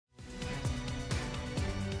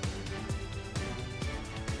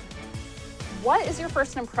What is your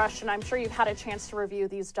first impression? I'm sure you've had a chance to review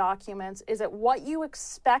these documents. Is it what you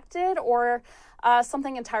expected or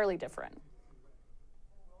something entirely different?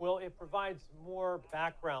 Well, it provides more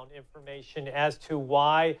background information as to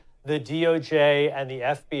why the DOJ and the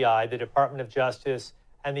FBI, the Department of Justice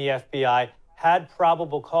and the FBI, had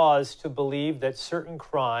probable cause to believe that certain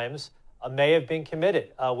crimes may have been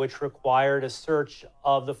committed, which required a search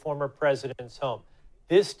of the former president's home.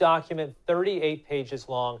 This document, 38 pages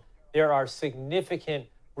long, there are significant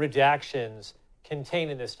redactions contained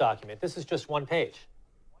in this document. This is just one page.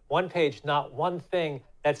 One page, not one thing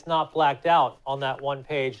that's not blacked out on that one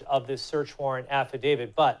page of this search warrant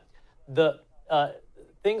affidavit. But the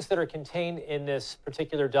things that are contained in this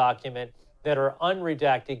particular document that are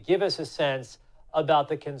unredacted give us a sense about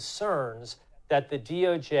the concerns that the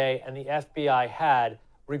DOJ and the FBI had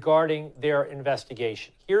regarding their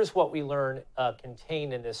investigation. Here's what we learn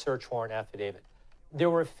contained in this search warrant affidavit. There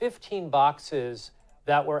were 15 boxes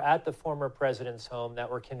that were at the former president's home that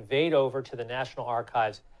were conveyed over to the National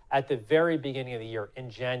Archives at the very beginning of the year in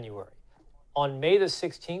January. On May the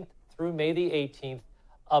 16th through May the 18th,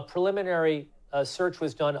 a preliminary search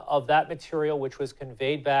was done of that material, which was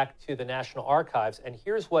conveyed back to the National Archives. And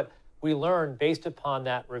here's what we learned based upon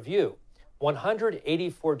that review.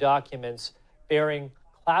 184 documents bearing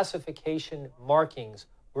classification markings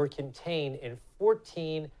were contained in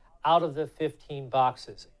 14 out of the 15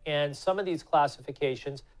 boxes. And some of these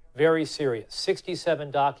classifications, very serious.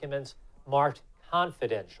 67 documents marked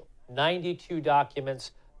confidential, 92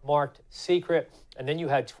 documents marked secret, and then you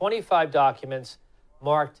had 25 documents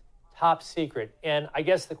marked top secret. And I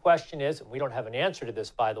guess the question is, and we don't have an answer to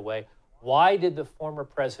this, by the way, why did the former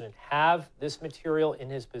president have this material in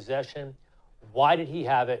his possession? Why did he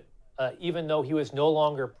have it, even though he was no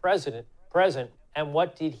longer present? And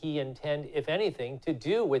what did he intend, if anything, to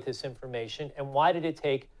do with this information? And why did it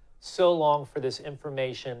take so long for this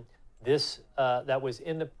information, that was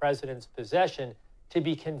in the president's possession, to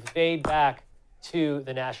be conveyed back to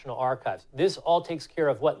the National Archives? This all takes care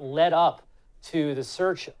of what led up to the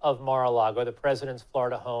search of Mar-a-Lago, the president's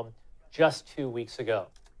Florida home, just 2 weeks ago.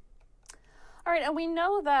 All right, and we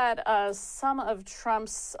know that some of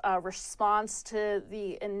Trump's response to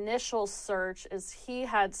the initial search is he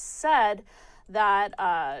had said that,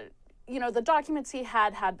 the documents he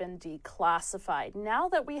had been declassified. Now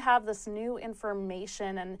that we have this new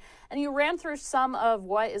information, and you ran through some of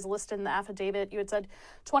what is listed in the affidavit, you had said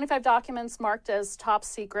 25 documents marked as top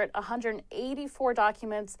secret, 184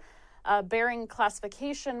 documents bearing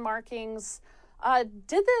classification markings.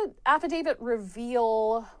 Did the affidavit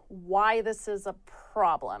reveal why this is a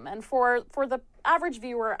problem? And for the average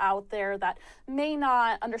viewer out there that may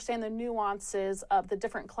not understand the nuances of the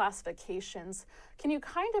different classifications, can you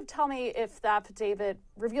kind of tell me if the affidavit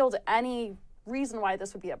revealed any reason why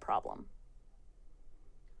this would be a problem?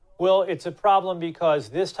 Well, it's a problem because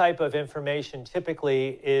this type of information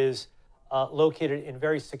typically is located in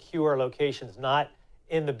very secure locations, not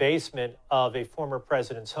in the basement of a former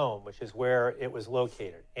president's home, which is where it was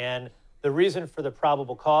located. And the reason for the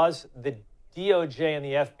probable cause, the DOJ and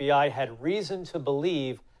the FBI had reason to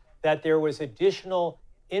believe that there was additional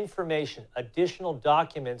information, additional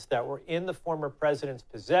documents that were in the former president's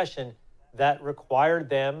possession that required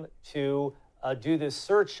them to do this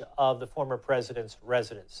search of the former president's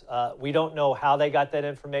residence. We don't know how they got that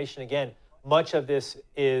information. Again, much of this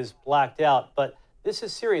is blacked out, but this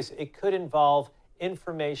is serious. It could involve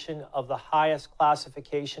information of the highest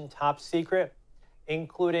classification, top secret,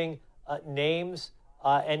 including names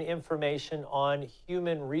and information on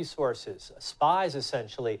human resources, spies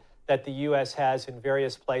essentially, that the U.S. has in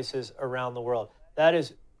various places around the world. That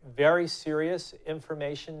is very serious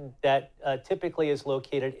information that typically is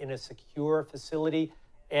located in a secure facility,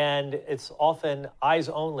 and it's often eyes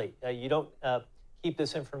only. You don't keep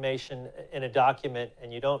this information in a document,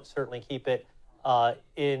 and you don't certainly keep it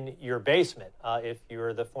in your basement if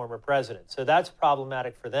you're the former president. So that's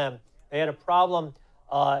problematic for them. They had a problem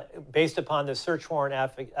based upon the search warrant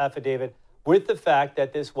affidavit with the fact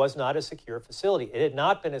that this was not a secure facility. It had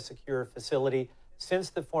not been a secure facility since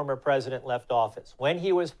the former president left office. When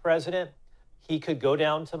he was president, he could go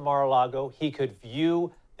down to Mar-a-Lago. He could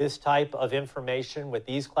view this type of information with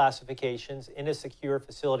these classifications in a secure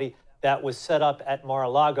facility that was set up at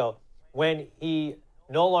Mar-a-Lago. When he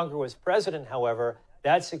no longer was president, however,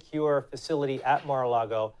 that secure facility at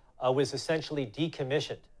Mar-a-Lago was essentially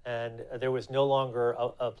decommissioned, and there was no longer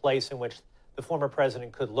a place in which the former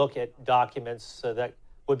president could look at documents that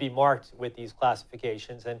would be marked with these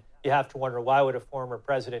classifications. And you have to wonder, why would a former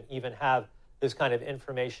president even have this kind of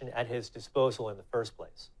information at his disposal in the first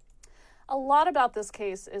place? A lot about this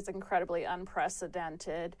case is incredibly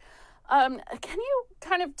unprecedented. Can you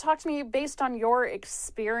kind of talk to me based on your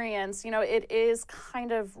experience? You know, it is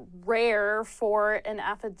kind of rare for an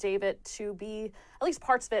affidavit to be, at least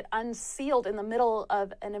parts of it, unsealed in the middle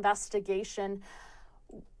of an investigation.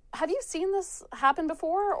 Have you seen this happen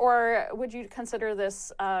before, or would you consider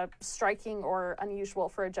this striking or unusual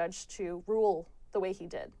for a judge to rule the way he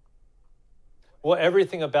did? Well,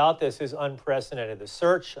 everything about this is unprecedented. The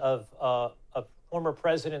search of a former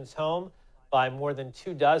president's home by more than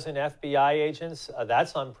 24 FBI agents,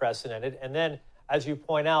 that's unprecedented. And then, as you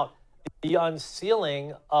point out, the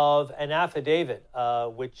unsealing of an affidavit,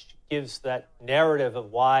 which gives that narrative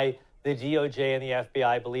of why the DOJ and the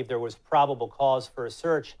FBI believe there was probable cause for a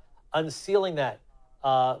search, unsealing that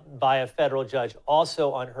by a federal judge,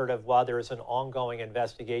 also unheard of while there is an ongoing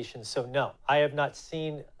investigation. So no, I have not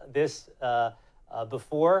seen this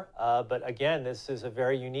before. But again, this is a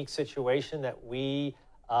very unique situation that we,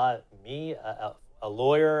 a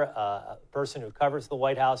lawyer, a person who covers the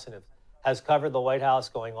White House and has covered the White House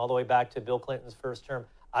going all the way back to Bill Clinton's first term,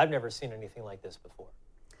 I've never seen anything like this before.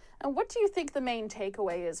 And what do you think the main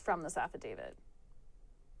takeaway is from this affidavit?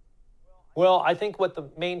 Well, I think what the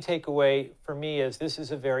main takeaway for me is this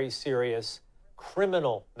is a very serious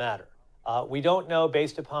criminal matter. We don't know,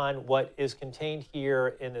 based upon what is contained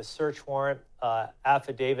here in the search warrant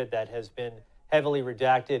affidavit that has been heavily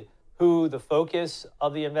redacted, who the focus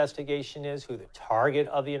of the investigation is, who the target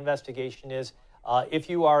of the investigation is. If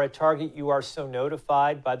you are a target, you are so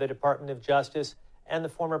notified by the Department of Justice, and the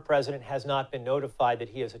former president has not been notified that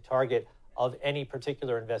he is a target of any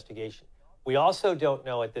particular investigation. We also don't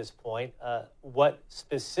know at this point what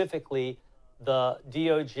specifically the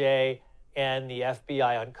DOJ and the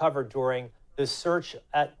FBI uncovered during the search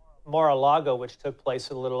at Mar-a-Lago, which took place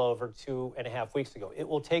a little over 2.5 weeks ago. It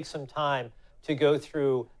will take some time to go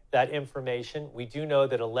through that information. We do know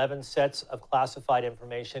that 11 sets of classified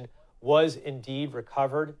information was indeed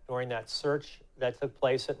recovered during that search that took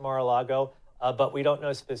place at Mar-a-Lago, but we don't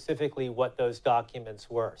know specifically what those documents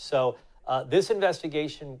were. So this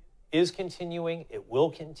investigation is continuing. It will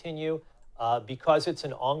continue. Because it's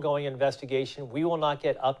an ongoing investigation, we will not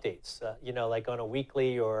get updates, like on a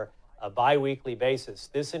weekly or a bi-weekly basis.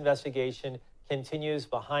 This investigation continues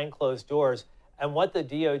behind closed doors. And what the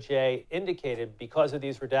DOJ indicated, because of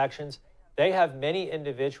these redactions, they have many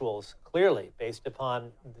individuals, clearly, based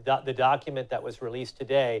upon the document that was released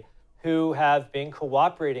today, who have been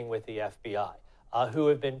cooperating with the FBI, who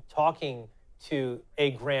have been talking to a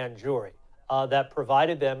grand jury that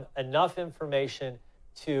provided them enough information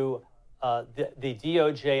to the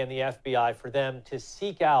DOJ and the FBI for them to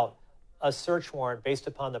seek out a search warrant based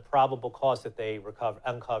upon the probable cause that they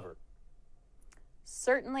uncovered.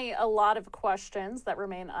 Certainly a lot of questions that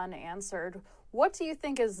remain unanswered. What do you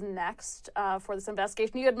think is next for this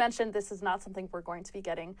investigation? You had mentioned this is not something we're going to be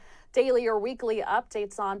getting daily or weekly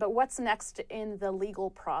updates on, but what's next in the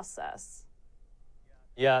legal process?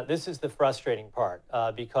 Yeah, this is the frustrating part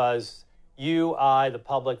because you, I, the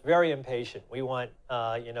public, very impatient. We want,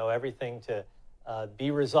 everything to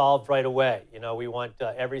be resolved right away. We want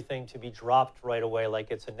everything to be dropped right away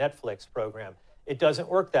like it's a Netflix program. It doesn't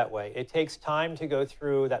work that way. It takes time to go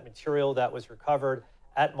through that material that was recovered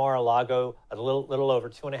at Mar-a-Lago a little over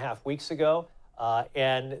 2.5 weeks ago.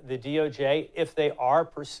 And the DOJ, if they are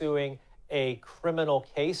pursuing a criminal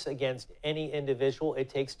case against any individual, it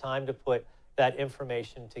takes time to put that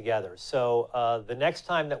information together. So the next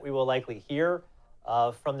time that we will likely hear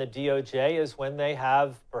from the DOJ is when they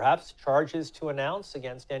have perhaps charges to announce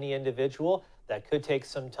against any individual. That could take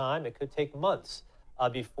some time. It could take months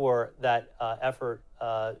before that effort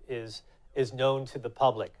is known to the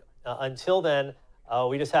public. Until then,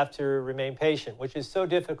 we just have to remain patient, which is so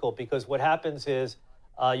difficult because what happens is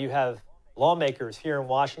you have lawmakers here in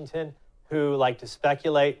Washington who like to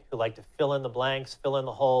speculate, who like to fill in the blanks, fill in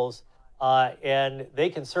the holes, and they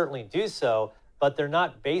can certainly do so, but they're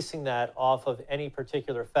not basing that off of any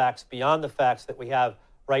particular facts beyond the facts that we have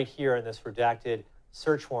right here in this redacted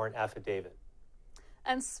search warrant affidavit.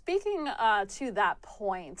 And speaking to that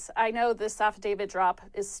point, I know this affidavit drop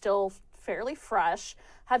is still fairly fresh.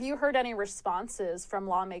 Have you heard any responses from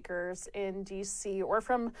lawmakers in D.C. or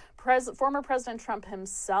from former President Trump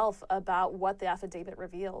himself about what the affidavit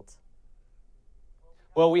revealed?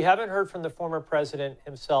 Well, we haven't heard from the former president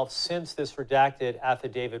himself since this redacted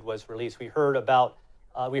affidavit was released. We heard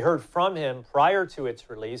from him prior to its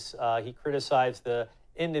release. He criticized the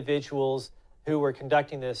individuals who were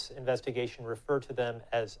conducting this investigation, referred to them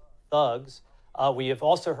as thugs. We have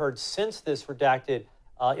also heard since this redacted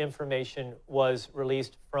information was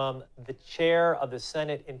released from the chair of the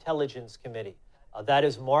Senate Intelligence Committee. That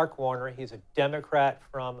is Mark Warner. He's a Democrat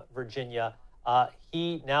from Virginia.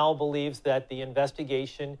 He now believes that the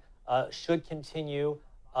investigation should continue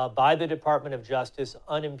by the Department of Justice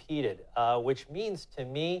unimpeded, which means to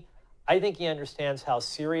me, I think he understands how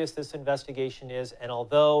serious this investigation is. And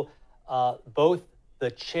although both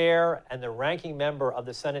the chair and the ranking member of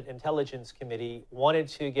the Senate Intelligence Committee wanted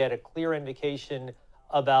to get a clear indication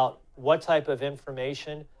about what type of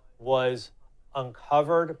information was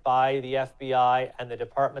uncovered by the FBI and the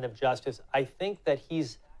Department of Justice, I think that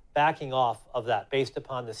he's backing off of that based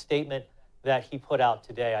upon the statement that he put out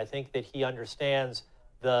today. I think that he understands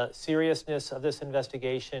the seriousness of this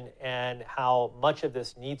investigation and how much of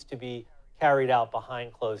this needs to be carried out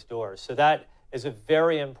behind closed doors. So that is a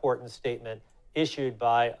very important statement issued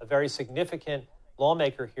by a very significant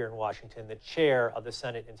lawmaker here in Washington, the chair of the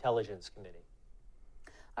Senate Intelligence Committee.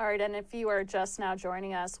 All right, and if you are just now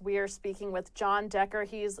joining us, we are speaking with Jon Decker.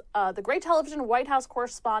 He's the Gray Television White House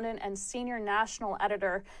correspondent and senior national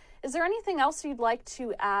editor. Is there anything else you'd like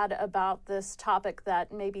to add about this topic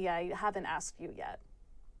that maybe I haven't asked you yet?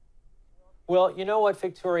 Well, you know what,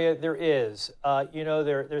 Victoria, there is.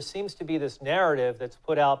 There seems to be this narrative that's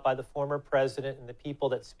put out by the former president and the people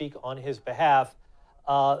that speak on his behalf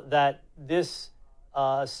that this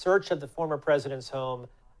search of the former president's home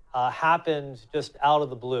happened just out of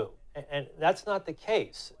the blue. And that's not the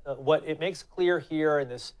case. What it makes clear here in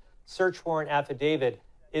this search warrant affidavit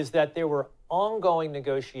is that there were ongoing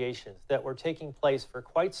negotiations that were taking place for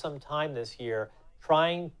quite some time this year,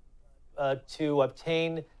 trying to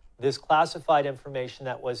obtain this classified information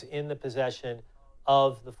that was in the possession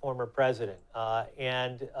of the former president.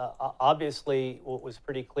 Obviously, what was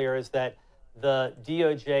pretty clear is that the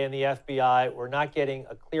DOJ and the FBI were not getting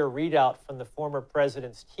a clear readout from the former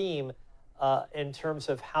president's team in terms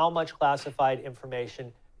of how much classified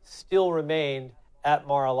information still remained at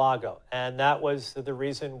Mar-a-Lago. And that was the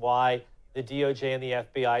reason why the DOJ and the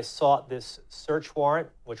FBI sought this search warrant,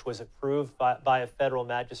 which was approved by a federal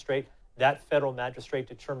magistrate. That federal magistrate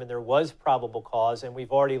determined there was probable cause, and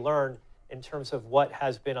we've already learned in terms of what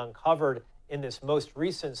has been uncovered in this most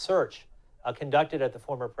recent search conducted at the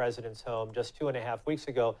former president's home just 2.5 weeks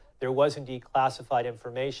ago, there was indeed classified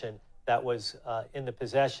information that was in the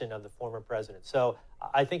possession of the former president. So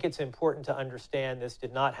I think it's important to understand this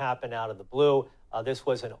did not happen out of the blue. This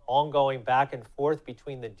was an ongoing back and forth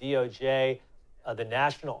between the DOJ, the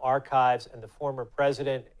National Archives, and the former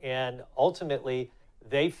president, and ultimately,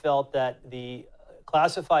 they felt that the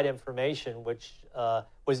classified information, which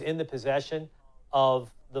was in the possession of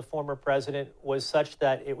the former president, was such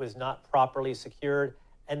that it was not properly secured,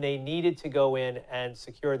 and they needed to go in and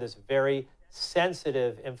secure this very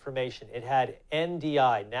sensitive information. It had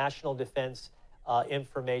NDI, National Defense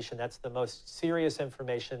information. That's the most serious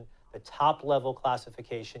information, the top-level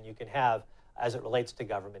classification you can have as it relates to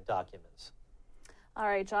government documents. All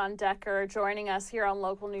right, Jon Decker joining us here on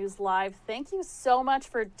Local News Live. Thank you so much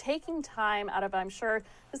for taking time out of, I'm sure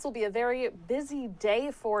this will be a very busy day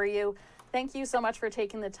for you. Thank you so much for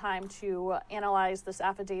taking the time to analyze this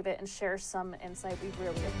affidavit and share some insight. We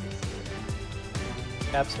really appreciate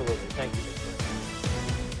it. Absolutely. Thank you.